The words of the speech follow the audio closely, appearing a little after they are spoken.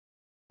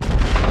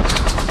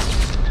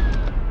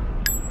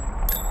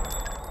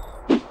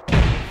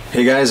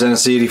Hey guys,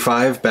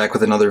 NSC85 back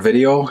with another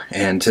video,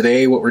 and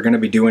today what we're going to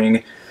be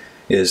doing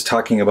is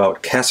talking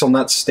about castle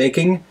nut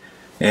staking,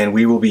 and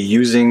we will be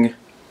using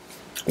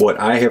what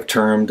I have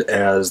termed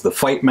as the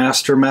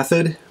Fightmaster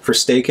method for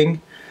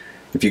staking.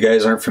 If you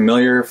guys aren't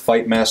familiar,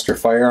 Fightmaster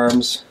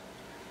Firearms,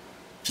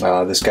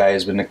 this guy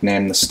has been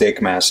nicknamed the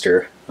Stake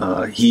Master.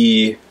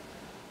 He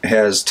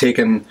has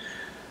taken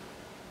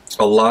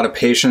a lot of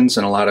patience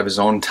and a lot of his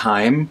own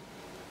time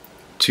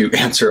to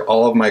answer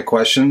all of my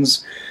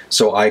questions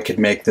so I could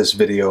make this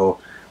video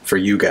for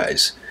you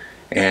guys.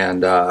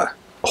 And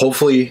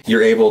hopefully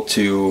you're able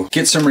to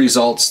get some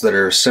results that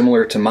are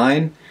similar to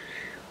mine,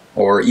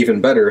 or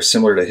even better,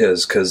 similar to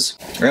his, because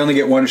I only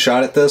get one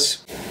shot at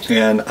this,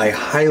 and I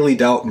highly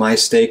doubt my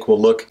stake will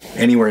look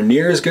anywhere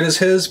near as good as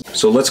his.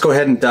 So let's go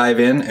ahead and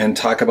dive in and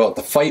talk about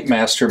the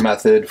Fightmaster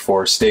method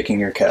for staking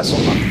your castle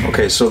nut.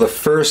 Okay, so the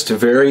first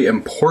very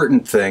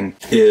important thing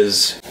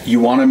is you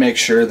want to make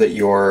sure that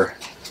your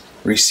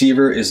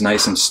receiver is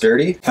nice and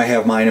sturdy. I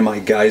have mine in my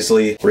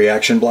Geisley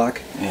reaction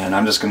block, and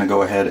I'm just going to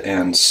go ahead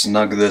and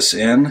snug this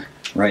in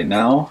right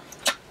now.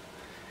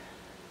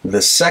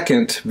 The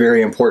second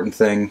very important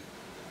thing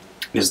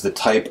is the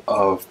type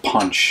of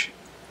punch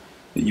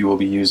that you will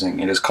be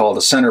using. It is called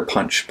a center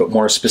punch, but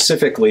more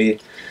specifically,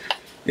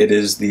 it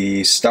is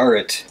the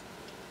Starrett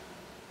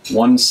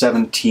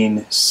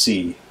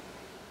 117C.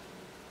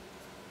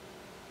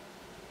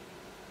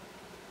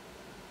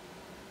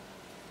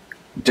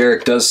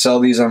 Derek does sell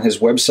these on his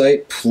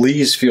website.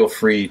 Please feel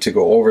free to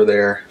go over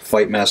there,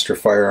 Fightmaster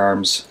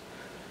Firearms,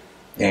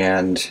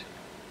 and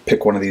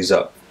pick one of these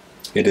up.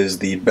 It is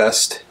the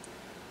best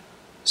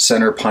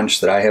center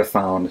punch that I have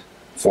found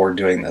for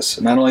doing this.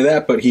 Not only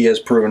that, but he has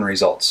proven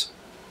results.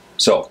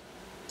 So,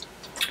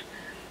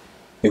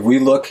 if we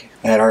look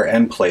at our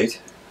end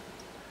plate,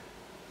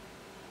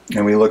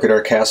 and we look at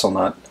our castle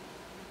nut,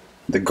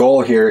 the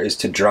goal here is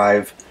to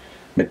drive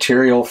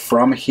material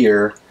from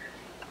here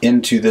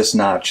into this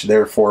notch,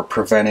 therefore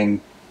preventing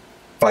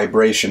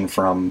vibration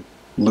from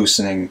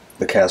loosening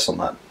the castle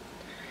nut.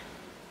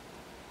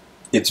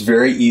 It's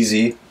very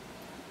easy,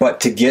 but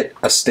to get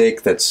a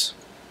stake that's,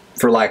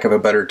 for lack of a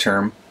better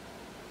term,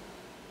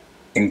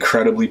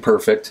 incredibly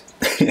perfect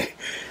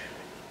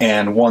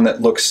and one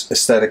that looks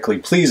aesthetically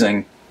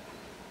pleasing,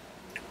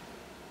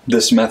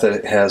 this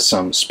method has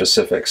some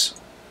specifics.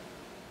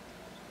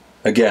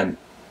 Again,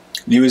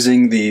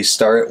 using the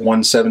Starrett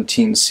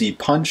 117C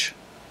punch,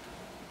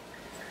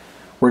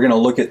 we're going to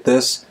look at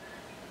this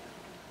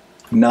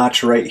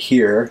notch right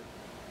here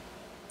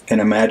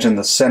and imagine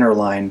the center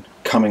line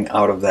coming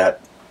out of that,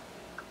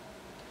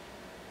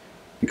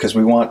 because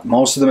we want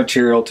most of the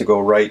material to go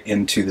right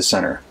into the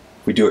center.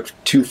 If we do it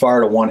too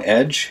far to one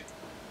edge,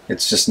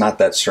 it's just not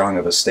that strong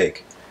of a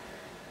stake.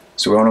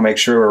 So we want to make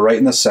sure we're right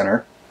in the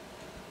center,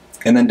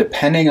 and then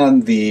depending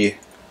on the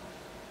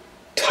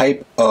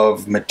type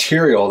of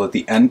material that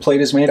the end plate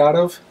is made out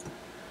of,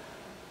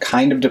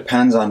 kind of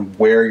depends on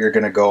where you're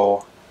going to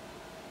go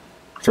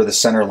for the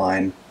center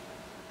line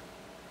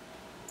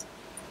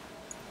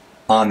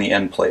on the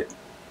end plate.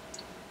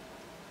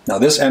 Now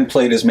this end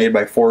plate is made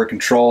by Forward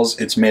Controls.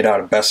 It's made out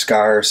of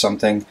Beskar or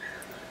something.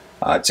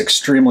 It's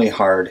extremely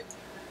hard.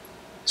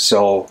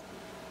 So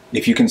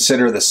if you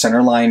consider the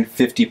center line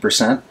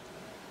 50%,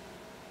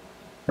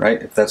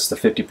 right? If that's the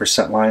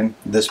 50% line,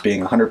 this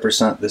being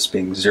 100%, this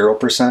being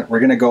 0%, we're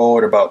going to go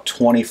at about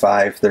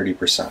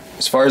 25–30%.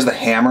 As far as the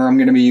hammer I'm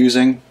going to be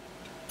using,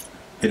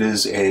 it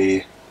is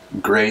a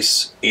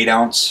Grace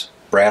 8-ounce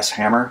brass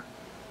hammer.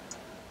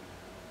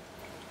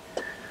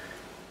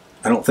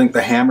 I don't think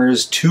the hammer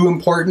is too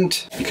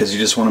important, because you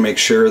just want to make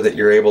sure that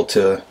you're able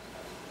to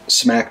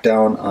smack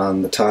down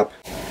on the top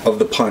of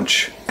the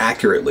punch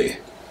accurately.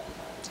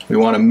 We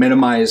want to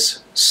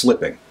minimize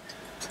slipping.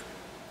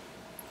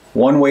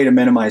 One way to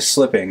minimize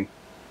slipping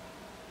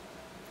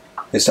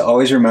is to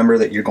always remember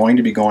that you're going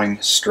to be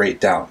going straight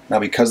down. Now,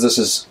 because this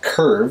is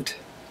curved,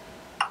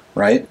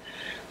 right?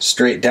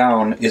 Straight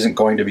down isn't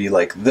going to be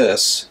like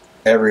this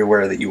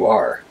everywhere that you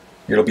are.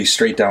 It'll be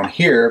straight down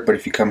here, but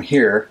if you come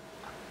here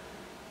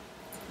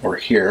or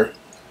here,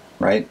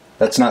 right,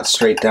 that's not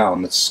straight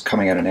down, that's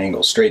coming at an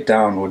angle. Straight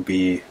down would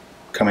be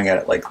coming at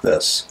it like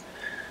this.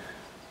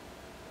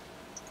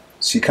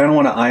 So you kind of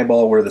want to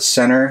eyeball where the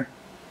center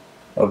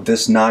of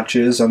this notch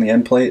is on the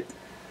end plate,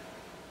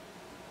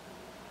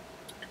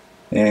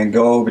 and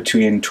go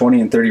between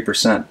 20 and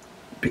 30%.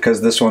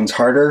 Because this one's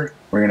harder,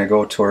 we're going to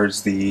go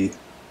towards the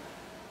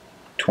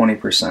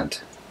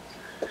 20%.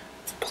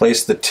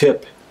 Place the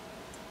tip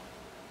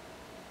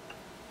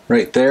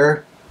right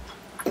there.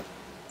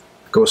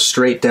 Go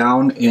straight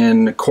down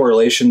in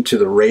correlation to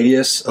the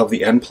radius of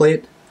the end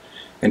plate,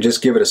 and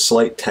just give it a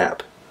slight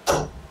tap.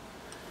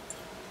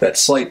 That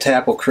slight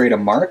tap will create a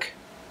mark,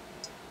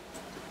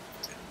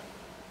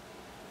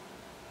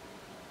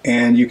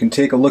 and you can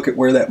take a look at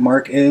where that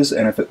mark is,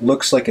 and if it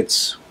looks like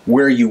it's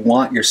where you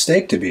want your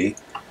stake to be,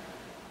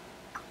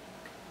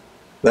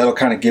 that'll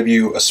kind of give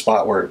you a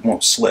spot where it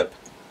won't slip.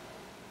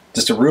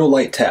 Just a real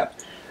light tap.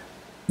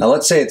 Now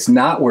let's say it's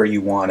not where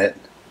you want it.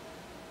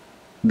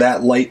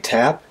 That light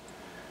tap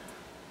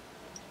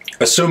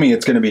assuming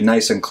it's going to be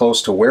nice and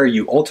close to where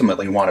you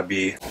ultimately want to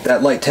be,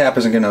 that light tap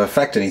isn't going to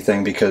affect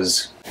anything,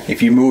 because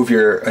if you move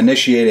your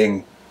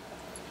initiating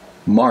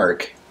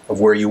mark of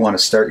where you want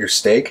to start your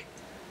stake,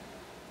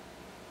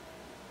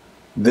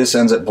 this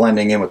ends up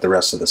blending in with the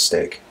rest of the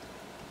stake.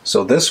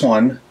 So this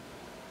one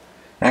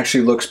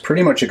actually looks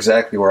pretty much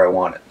exactly where I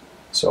want it.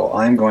 So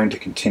I'm going to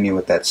continue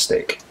with that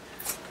stake.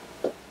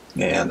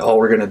 And all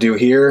we're going to do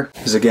here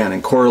is, again,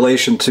 in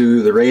correlation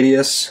to the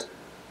radius,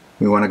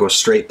 we want to go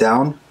straight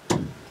down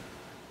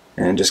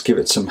and just give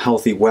it some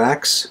healthy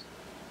whacks.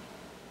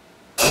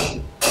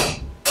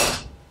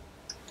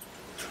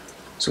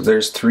 So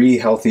there's 3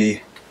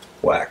 healthy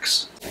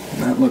whacks.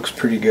 And that looks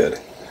pretty good.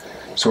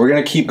 So we're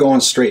going to keep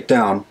going straight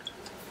down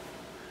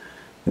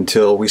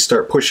until we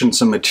start pushing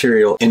some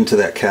material into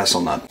that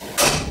castle nut.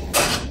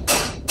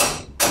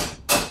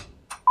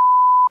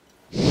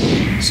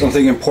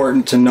 Something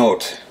important to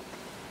note.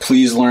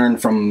 Please learn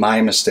from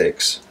my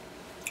mistakes.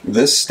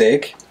 This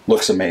stake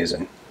looks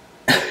amazing.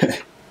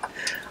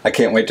 I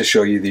can't wait to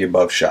show you the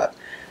above shot.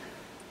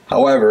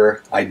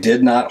 However, I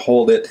did not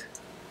hold it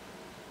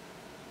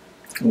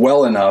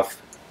well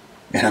enough,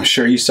 and I'm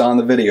sure you saw in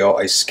the video,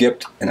 I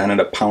skipped and ended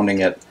up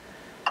pounding it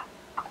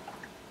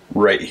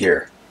right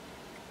here.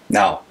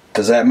 Now,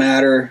 does that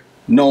matter?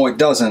 No, it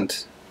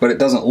doesn't, but it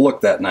doesn't look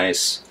that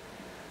nice.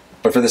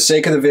 But for the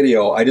sake of the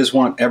video, I just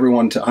want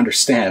everyone to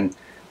understand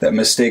that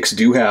mistakes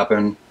do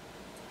happen.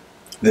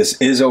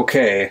 This is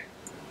okay,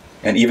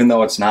 and even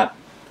though it's not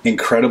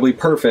incredibly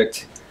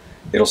perfect,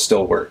 it'll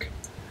still work.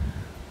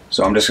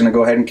 So I'm just going to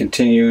go ahead and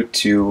continue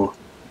to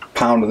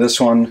pound this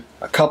one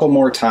a couple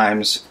more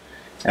times,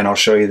 and I'll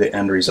show you the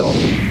end result.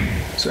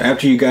 So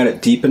after you got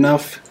it deep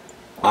enough,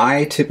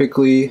 I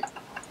typically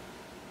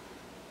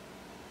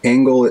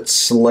angle it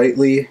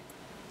slightly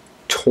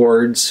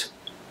towards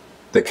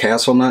the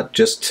castle nut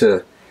just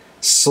to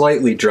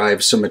slightly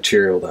drive some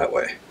material that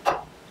way.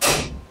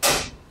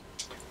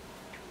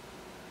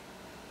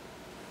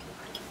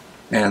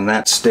 And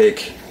that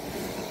stake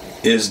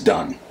is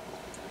done.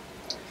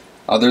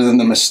 Other than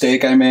the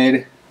mistake I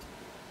made,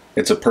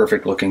 it's a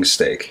perfect looking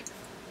stake.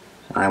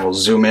 I will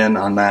zoom in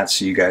on that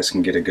so you guys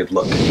can get a good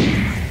look.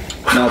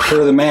 Now,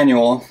 per the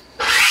manual,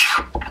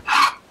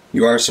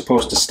 you are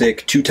supposed to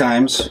stake 2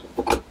 times.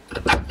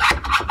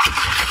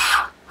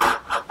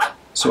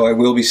 So I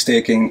will be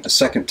staking a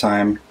second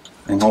time,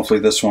 and hopefully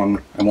this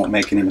one I won't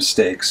make any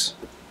mistakes.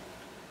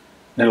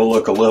 It'll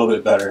look a little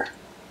bit better.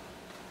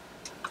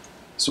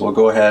 So we'll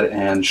go ahead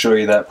and show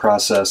you that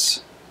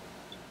process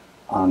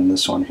on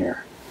this one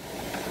here.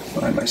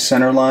 Find my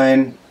center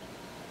line.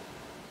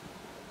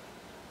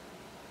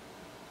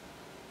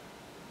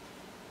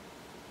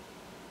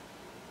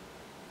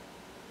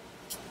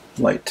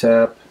 Light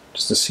tap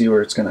just to see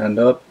where it's going to end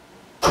up.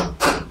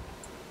 I'm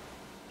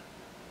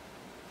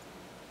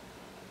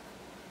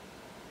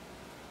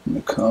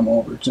going to come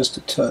over just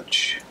a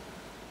touch.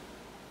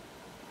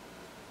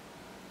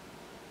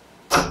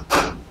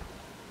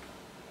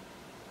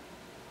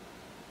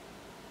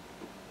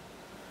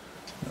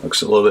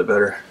 Looks a little bit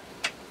better.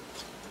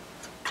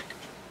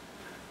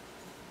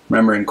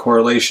 Remember, in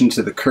correlation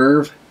to the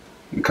curve,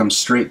 you come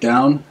straight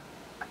down.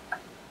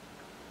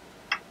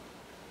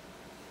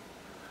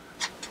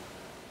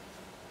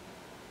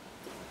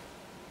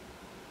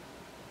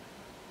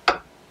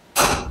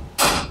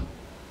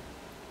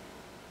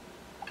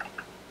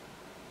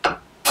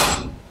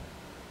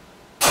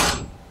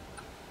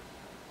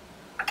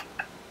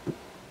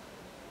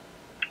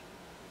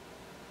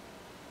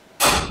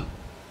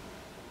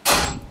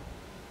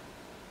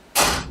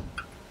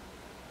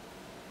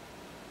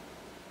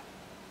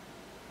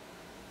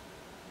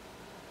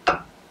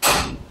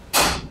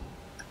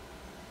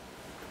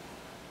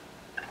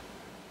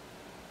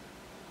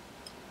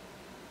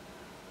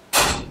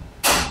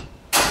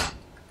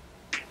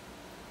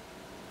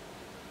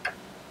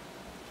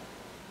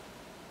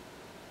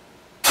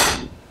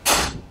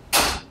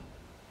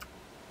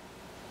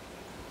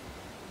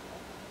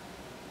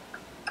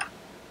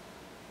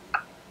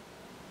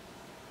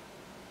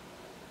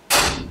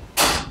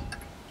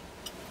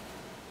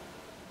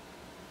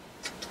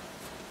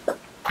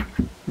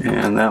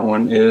 And that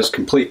one is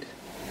complete.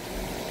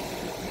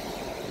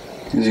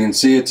 As you can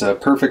see, it's a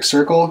perfect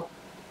circle.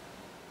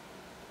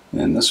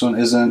 And this one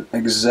isn't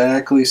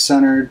exactly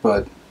centered,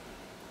 but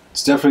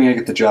it's definitely going to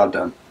get the job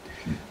done.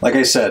 Like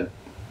I said,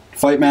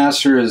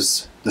 Fightmaster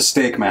is the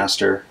stake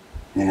master,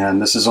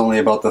 and this is only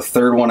about the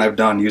 3rd one I've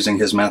done using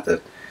his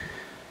method.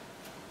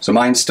 So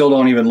mine still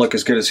don't even look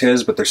as good as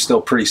his, but they're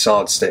still pretty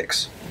solid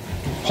stakes.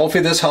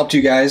 Hopefully this helped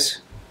you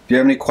guys. If you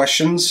have any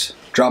questions,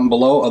 drop them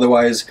below.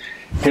 Otherwise,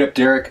 hit up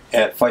Derek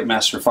at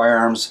Fightmaster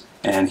Firearms,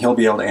 and he'll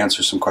be able to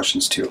answer some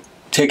questions too.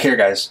 Take care,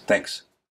 guys. Thanks.